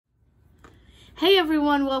Hey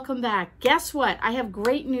everyone, welcome back. Guess what? I have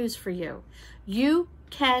great news for you. You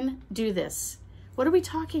can do this. What are we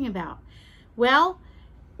talking about? Well,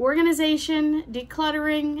 organization,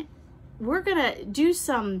 decluttering, we're gonna do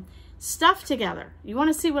some stuff together. You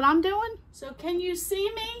wanna see what I'm doing? So can you see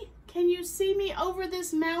me? Can you see me over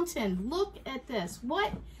this mountain? Look at this.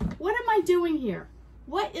 What am I doing here?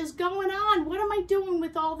 What is going on? What am I doing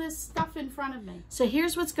with all this stuff in front of me? So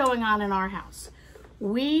here's what's going on in our house.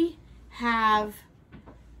 We have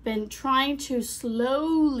been trying to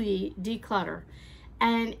slowly declutter,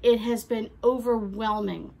 and it has been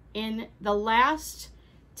overwhelming. In the last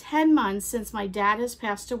 10 months since my dad has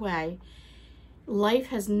passed away, life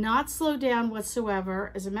has not slowed down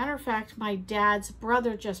whatsoever. As a matter of fact, my dad's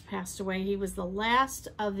brother just passed away. He was the last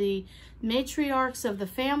of the matriarchs of the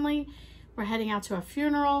family. We're heading out to a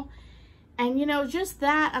funeral. And you know, just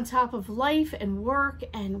that on top of life and work,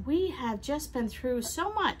 and we have just been through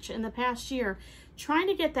so much in the past year. Trying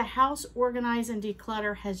to get the house organized and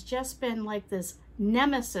declutter has just been like this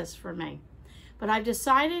nemesis for me. But I've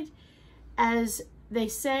decided, as they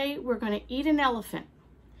say, we're going to eat an elephant.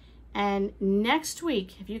 And next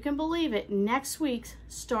week, if you can believe it, next week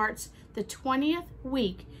starts the 20th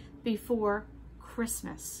week before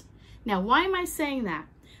Christmas. Now, why am I saying that?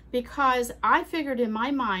 Because I figured in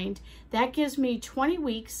my mind that gives me 20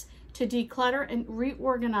 weeks to declutter and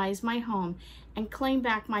reorganize my home and claim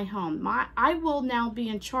back my home. I will now be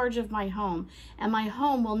in charge of my home, and my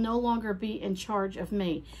home will no longer be in charge of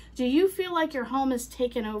me. Do you feel like your home is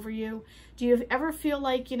taken over you? Do you ever feel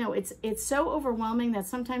like, you know, it's so overwhelming that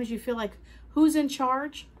sometimes you feel like, who's in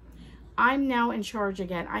charge? I'm now in charge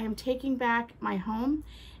again. I am taking back my home,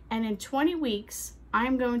 and in 20 weeks,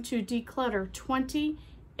 I'm going to declutter 20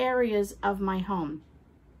 areas of my home.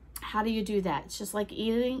 How do you do that? It's just like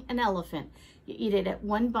eating an elephant. You eat it at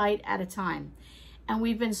one bite at a time. And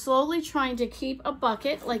we've been slowly trying to keep a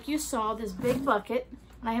bucket, like you saw, this big bucket,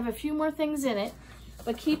 and I have a few more things in it,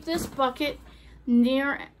 but keep this bucket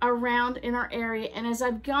near around in our area. And as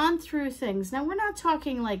I've gone through things, now we're not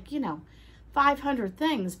talking like, you know, 500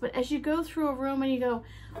 things, but as you go through a room and you go,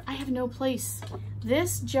 I have no place.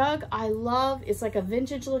 This jug I love. It's like a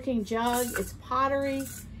vintage looking jug. It's pottery.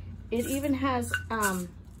 It even has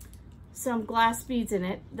some glass beads in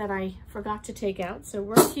it that I forgot to take out, so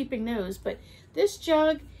we're keeping those. But this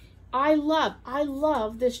jug, I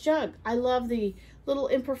love this jug. I love the little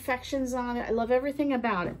imperfections on it. I love everything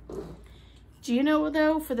about it. Do you know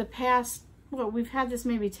though, for the past, well, we've had this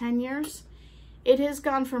maybe 10 years, it has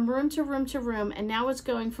gone from room to room to room, and now it's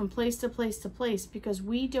going from place to place to place because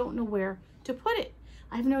we don't know where to put it.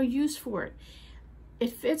 I have no use for it.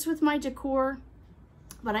 It fits with my decor,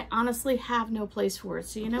 but I honestly have no place for it.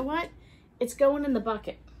 So you know what? It's going in the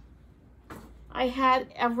bucket. I had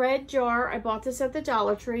a red jar. I bought this at the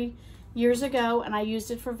Dollar Tree years ago, and I used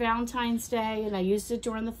it for Valentine's Day, and I used it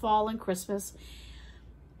during the fall and Christmas,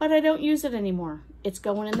 but I don't use it anymore. It's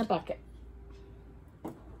going in the bucket.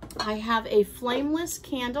 I have a flameless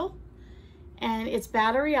candle, and it's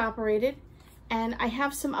battery operated, and I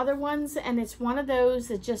have some other ones, and it's one of those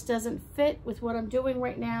that just doesn't fit with what I'm doing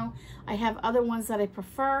right now. I have other ones that I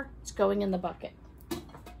prefer. It's going in the bucket.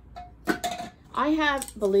 I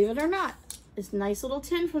have, believe it or not, this nice little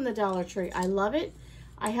tin from the Dollar Tree. I love it.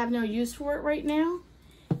 I have no use for it right now.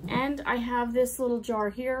 And I have this little jar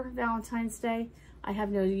here, Valentine's Day. I have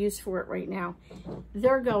no use for it right now.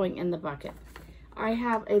 They're going in the bucket. I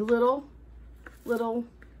have a little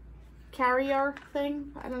carrier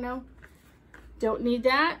thing. I don't know. Don't need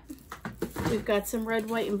that. We've got some red,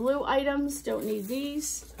 white, and blue items. Don't need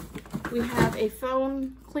these. We have a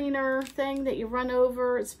phone cleaner thing that you run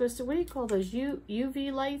over. It's supposed to, what do you call those?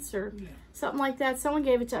 UV lights or something like that. Someone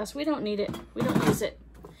gave it to us. We don't need it. We don't use it.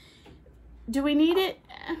 Do we need it?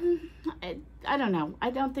 I don't know. I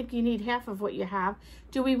don't think you need half of what you have.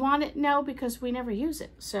 Do we want it? No, because we never use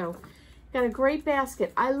it. So, got a great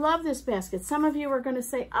basket. I love this basket. Some of you are going to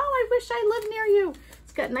say, oh, I wish I lived near you.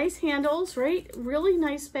 It's got nice handles, right? Really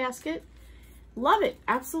nice basket. Love it.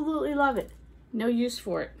 Absolutely love it. No use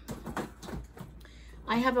for it.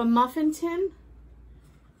 I have a muffin tin.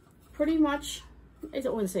 Pretty much, I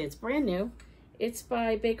don't want to say it's brand new. It's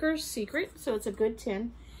by Baker's Secret, so it's a good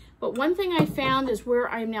tin. But one thing I found is where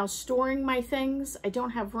I'm now storing my things, I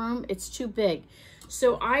don't have room. It's too big.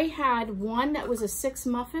 So I had one that was a 6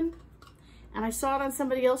 muffin, and I saw it on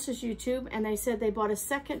somebody else's YouTube, and they said they bought a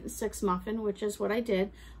second 6 muffin, which is what I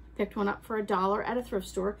did. Picked one up for $1 at a thrift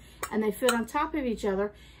store, and they fit on top of each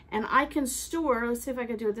other. And I can store, let's see if I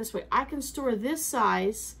can do it this way. I can store this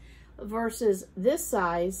size versus this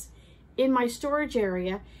size in my storage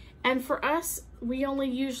area. And for us, we only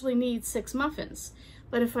usually need 6 muffins.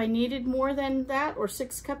 But if I needed more than that, or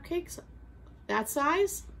 6 cupcakes, that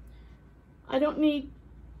size, I don't need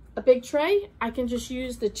a big tray. I can just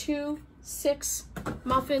use the 2 6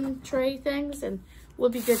 muffin tray things and we'll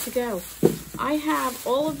be good to go. I have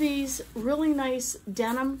all of these really nice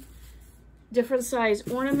denim, different size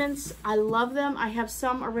ornaments. I love them. I have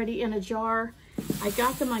some already in a jar. I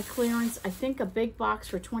got them on clearance, I think a big box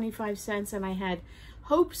for 25 cents, and I had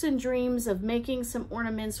hopes and dreams of making some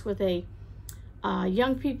ornaments with a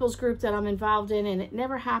young people's group that I'm involved in, and it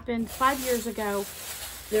never happened. 5 years ago.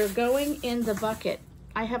 They're going in the bucket.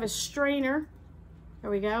 I have a strainer. There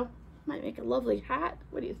we go. Might make a lovely hat.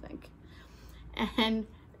 What do you think? And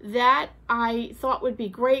that I thought would be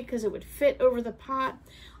great because it would fit over the pot.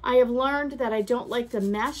 I have learned that I don't like the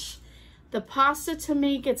mesh. The pasta to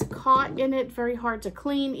me gets caught in it, very hard to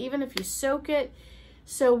clean, even if you soak it.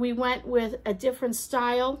 So we went with a different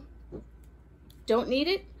style. Don't need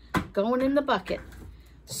it, going in the bucket.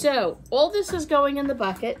 So all this is going in the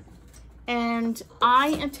bucket, and I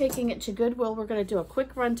am taking it to Goodwill. We're gonna do a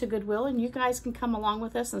quick run to Goodwill, and you guys can come along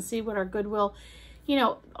with us and see what our Goodwill, you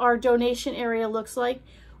know, our donation area looks like.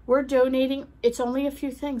 We're donating, it's only a few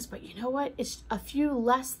things, but you know what? It's a few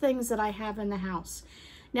less things that I have in the house.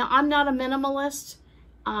 Now, I'm not a minimalist.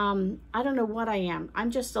 I don't know what I am.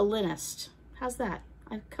 I'm just a linist. How's that?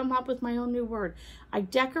 I've come up with my own new word. I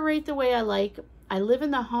decorate the way I like. I live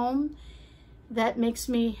in the home that makes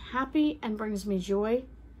me happy and brings me joy.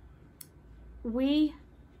 We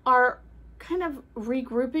are kind of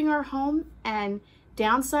regrouping our home and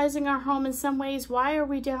downsizing our home in some ways. Why are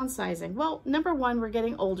we downsizing? Well, number one, we're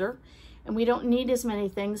getting older and we don't need as many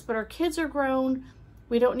things, but our kids are grown.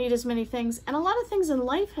 We don't need as many things. And a lot of things in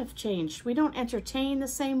life have changed. We don't entertain the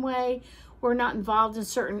same way. We're not involved in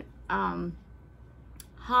certain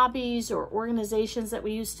hobbies or organizations that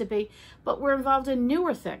we used to be, but we're involved in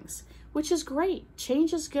newer things, which is great.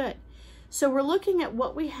 Change is good. So we're looking at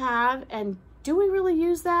what we have and do we really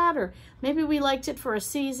use that? Or maybe we liked it for a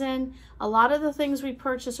season. A lot of the things we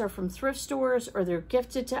purchase are from thrift stores or they're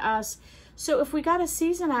gifted to us. So if we got a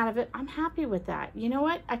season out of it, I'm happy with that. You know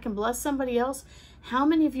what? I can bless somebody else. How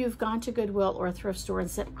many of you have gone to Goodwill or a thrift store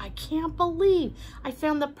and said, I can't believe I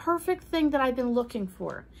found the perfect thing that I've been looking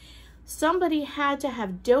for? Somebody had to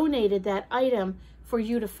have donated that item for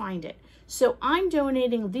you to find it. So I'm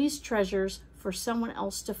donating these treasures for someone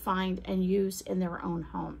else to find and use in their own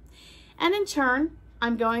home. And in turn,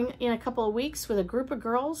 I'm going in a couple of weeks with a group of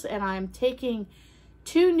girls, and I'm taking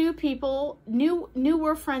 2 new people,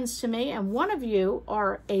 newer friends to me, and one of you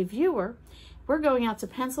are a viewer. We're going out to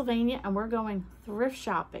Pennsylvania and we're going thrift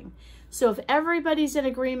shopping. So if everybody's in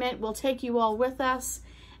agreement, we'll take you all with us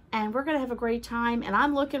and we're gonna have a great time. And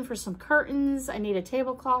I'm looking for some curtains. I need a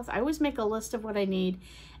tablecloth. I always make a list of what I need.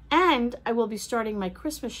 And I will be starting my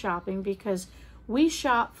Christmas shopping because we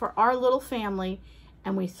shop for our little family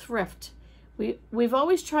and we thrift. We've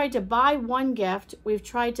always tried to buy one gift. We've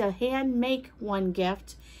tried to hand make one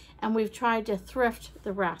gift, and we've tried to thrift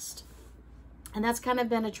the rest. And that's kind of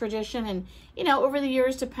been a tradition. And, you know, over the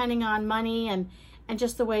years, depending on money and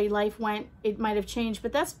just the way life went, it might have changed.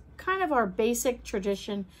 But that's kind of our basic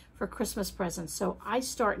tradition for Christmas presents. So I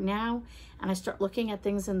start now, and I start looking at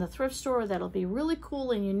things in the thrift store that'll be really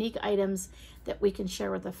cool and unique items that we can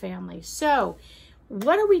share with the family. So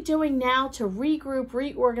what are we doing now to regroup,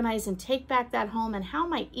 reorganize, and take back that home? And how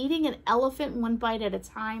am I eating an elephant one bite at a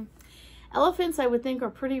time? Elephants, I would think, are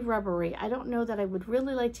pretty rubbery. I don't know that I would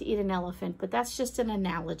really like to eat an elephant, but that's just an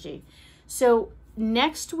analogy. So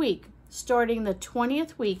next week, starting the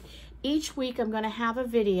 20th week, each week I'm going to have a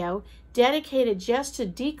video dedicated just to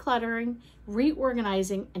decluttering,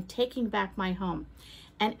 reorganizing, and taking back my home.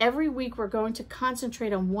 And every week we're going to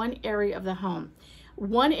concentrate on one area of the home.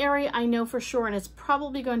 One area I know for sure, and it's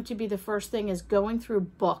probably going to be the first thing, is going through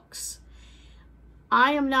books.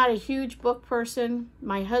 I am not a huge book person.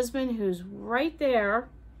 My husband, who's right there,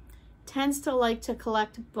 tends to like to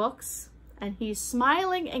collect books, and he's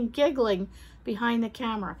smiling and giggling behind the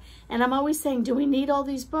camera. And I'm always saying, do we need all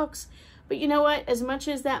these books? But you know what? As much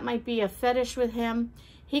as that might be a fetish with him,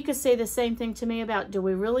 he could say the same thing to me about, do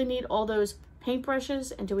we really need all those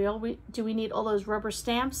paintbrushes? And do we need all those rubber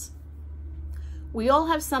stamps? We all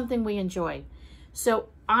have something we enjoy. So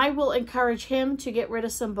I will encourage him to get rid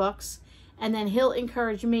of some books, and then he'll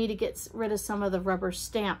encourage me to get rid of some of the rubber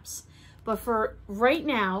stamps. But for right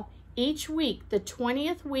now, each week, the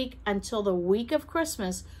 20th week until the week of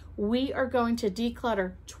Christmas, we are going to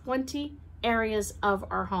declutter 20 areas of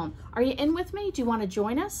our home. Are you in with me? Do you want to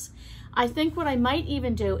join us? I think what I might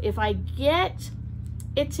even do, if I get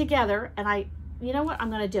it together and you know what? I'm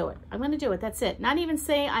going to do it. I'm going to do it. That's it. Not even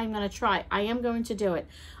say I'm going to try. I am going to do it.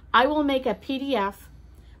 I will make a PDF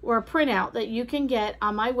or a printout that you can get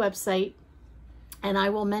on my website. And I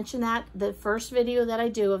will mention that the first video that I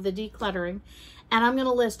do of the decluttering. And I'm going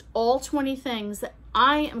to list all 20 things that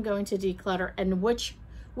I am going to declutter and which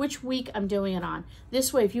week I'm doing it on.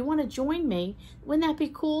 This way, if you want to join me, wouldn't that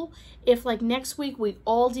be cool? If like next week we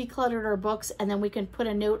all decluttered our books, and then we can put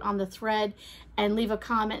a note on the thread and leave a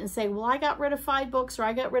comment and say, well, I got rid of 5 books, or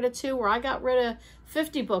I got rid of 2, or I got rid of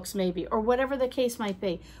 50 books maybe, or whatever the case might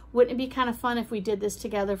be. Wouldn't it be kind of fun if we did this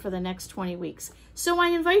together for the next 20 weeks? So I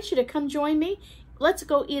invite you to come join me. Let's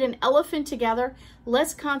go eat an elephant together.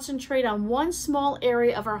 Let's concentrate on one small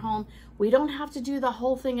area of our home. We don't have to do the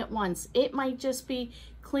whole thing at once. It might just be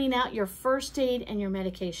clean out your first aid and your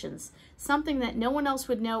medications. Something that no one else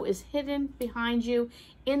would know is hidden behind you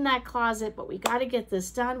in that closet, but we got to get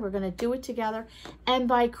this done. We're going to do it together. And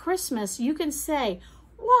by Christmas, you can say,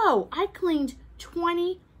 whoa, I cleaned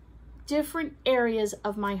 20 different areas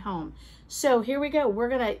of my home. So here we go. We're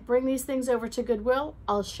going to bring these things over to Goodwill.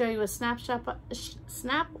 I'll show you a snapshot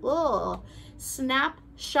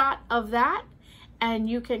of that. And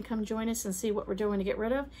you can come join us and see what we're doing to get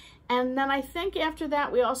rid of. And then I think after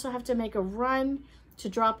that, we also have to make a run to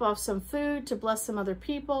drop off some food, to bless some other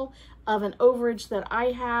people of an overage that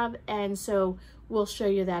I have. And so we'll show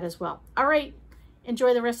you that as well. All right,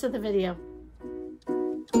 enjoy the rest of the video.